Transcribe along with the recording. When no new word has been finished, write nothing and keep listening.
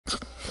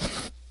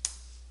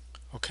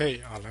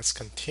Okay, let's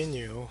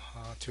continue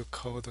to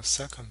code the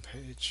second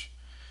page,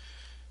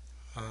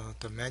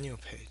 the menu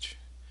page.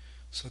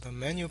 So the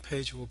menu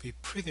page will be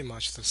pretty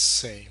much the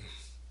same.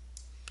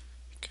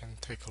 You can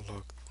take a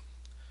look.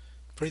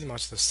 Pretty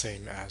much the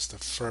same as the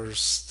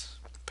first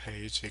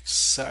page,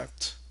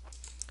 except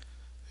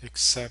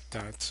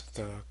that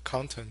the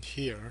content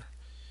here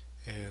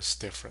is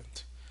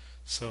different.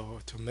 So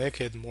to make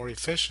it more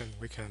efficient,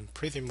 we can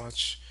pretty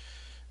much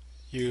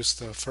use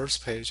the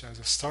first page as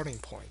a starting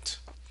point.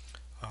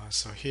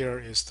 So here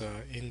is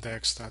the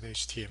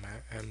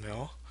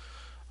index.html.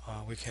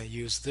 We can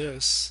use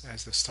this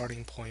as the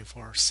starting point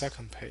for our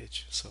second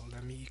page. So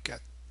let me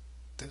get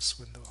this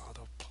window out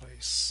of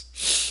place,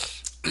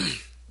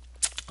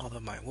 out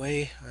of my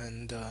way,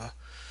 and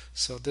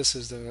so this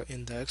is the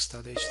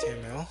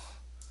index.html.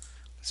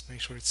 Let's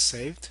make sure it's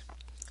saved,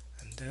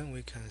 and then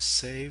we can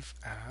save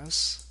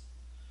as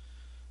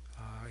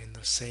in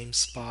the same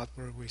spot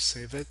where we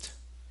save it.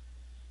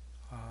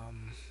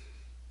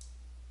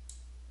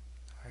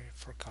 I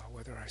forgot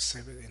whether I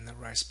save it in the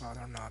right spot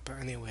or not, but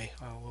anyway,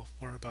 we'll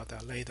worry about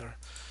that later.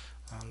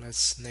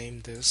 Let's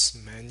name this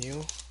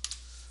menu.html.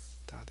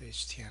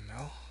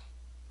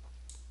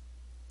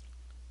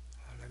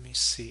 Let me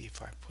see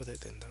if I put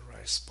it in the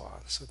right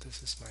spot. So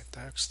this is my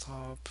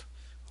desktop.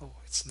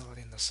 Oh, it's not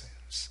in the same.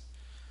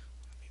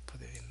 Let me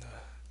put it in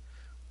the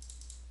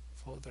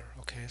folder.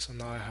 Okay, so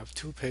now I have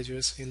two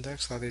pages,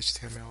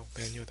 index.html,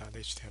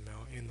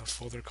 menu.html, in a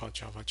folder called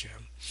Java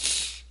Jam.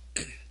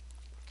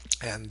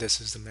 And this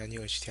is the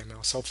menu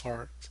HTML. So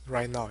far,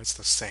 right now, it's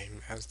the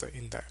same as the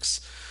index.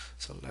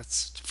 So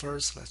let's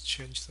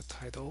change the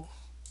title.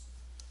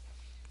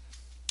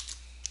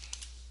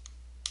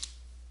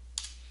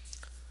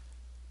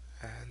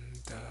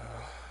 And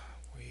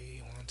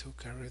we want to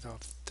get rid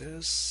of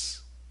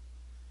this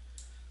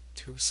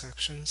two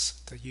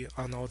sections, the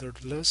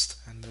unordered list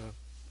and the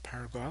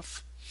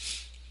paragraph.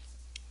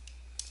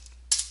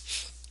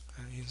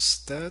 And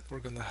instead, we're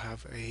going to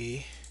have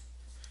a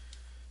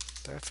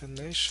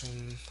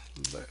definition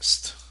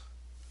list.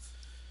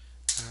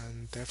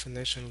 And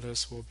definition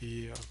list will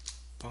be a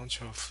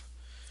bunch of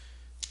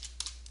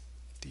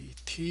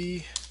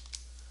DT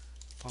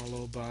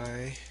followed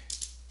by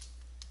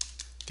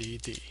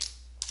DD.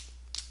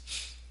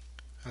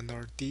 And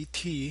our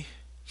DT,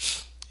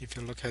 if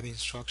you look at the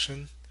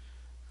instruction,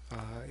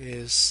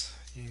 is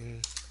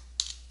in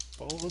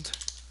bold,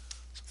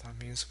 so that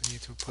means we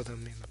need to put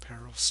them in a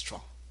pair of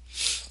straw.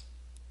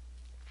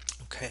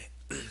 Okay,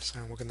 so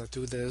we're gonna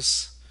do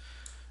this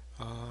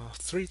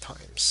 3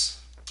 times.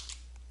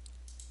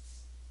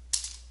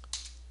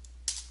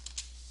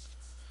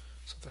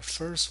 So the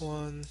first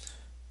one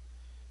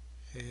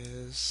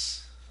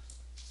says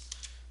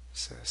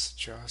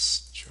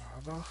just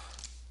Java,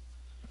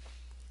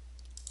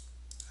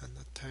 and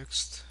the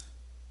text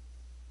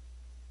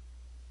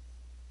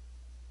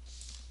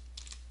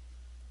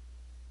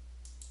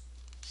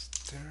is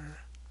there.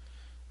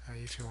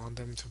 If you want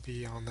them to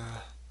be on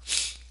a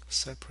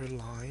separate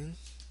line,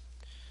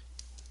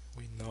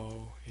 we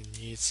know it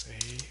needs a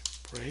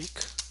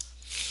break.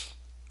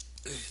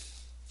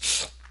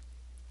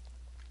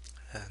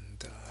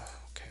 And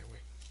okay, we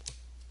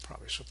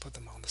probably should put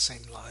them on the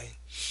same line.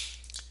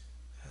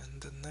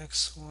 And the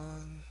next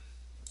one,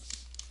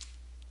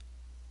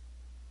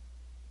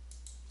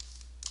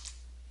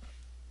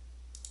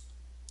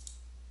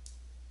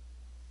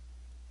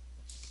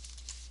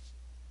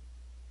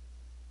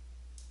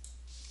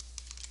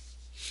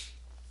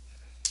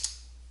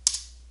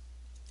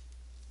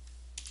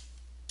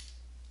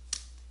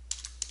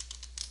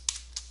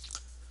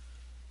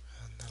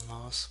 and the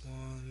last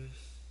one.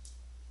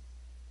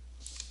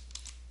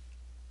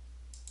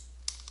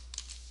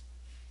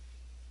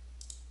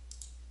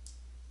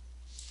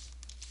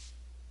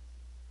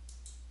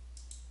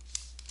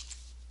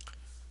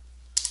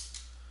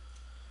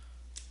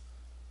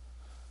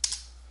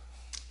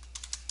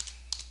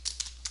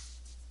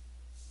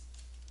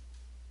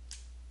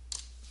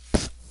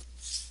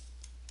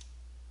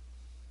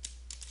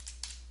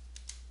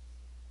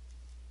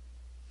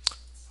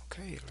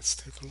 Okay, let's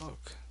take a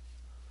look.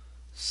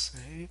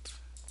 Save,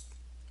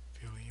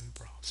 view in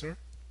browser.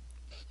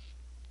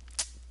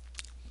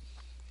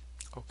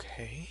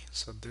 Okay,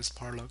 so this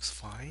part looks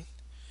fine,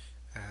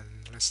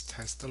 and let's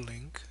test the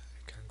link.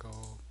 You can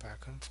go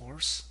back and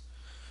forth,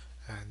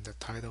 and the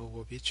title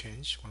will be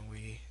changed when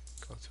we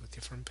go to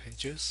different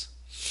pages.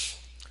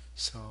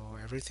 So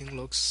everything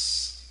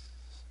looks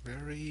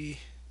very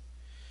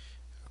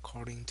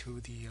according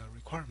to the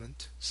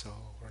requirement,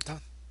 so we're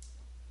done.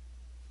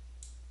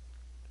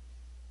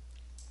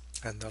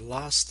 And the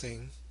last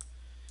thing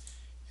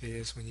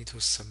is we need to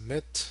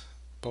submit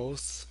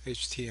both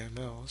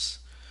HTMLs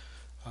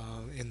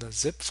in the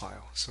zip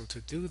file. So to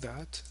do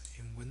that,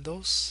 in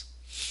Windows,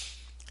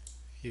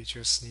 you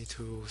just need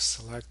to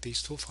select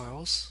these two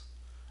files,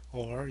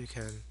 or you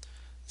can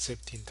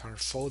zip the entire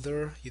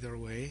folder. Either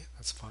way,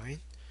 that's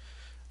fine.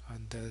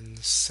 And then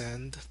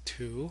send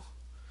to,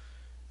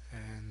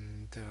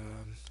 and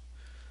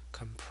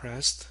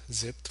compressed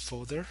zipped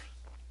folder.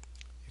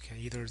 You can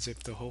either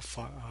zip the whole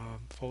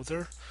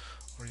folder,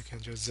 or you can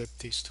just zip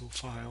these two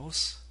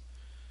files.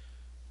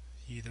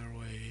 Either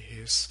way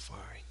is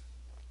fine.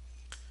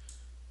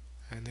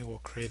 And it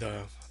will create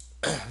a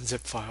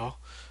zip file,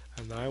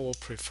 and I will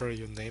prefer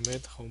you name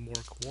it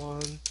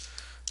homework1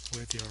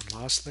 with your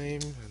last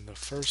name and the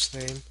first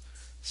name,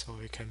 so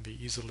it can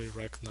be easily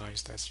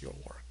recognized as your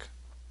work.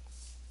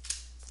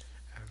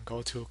 And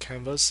go to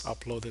Canvas,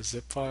 upload the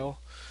zip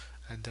file,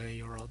 and then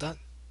you're all done.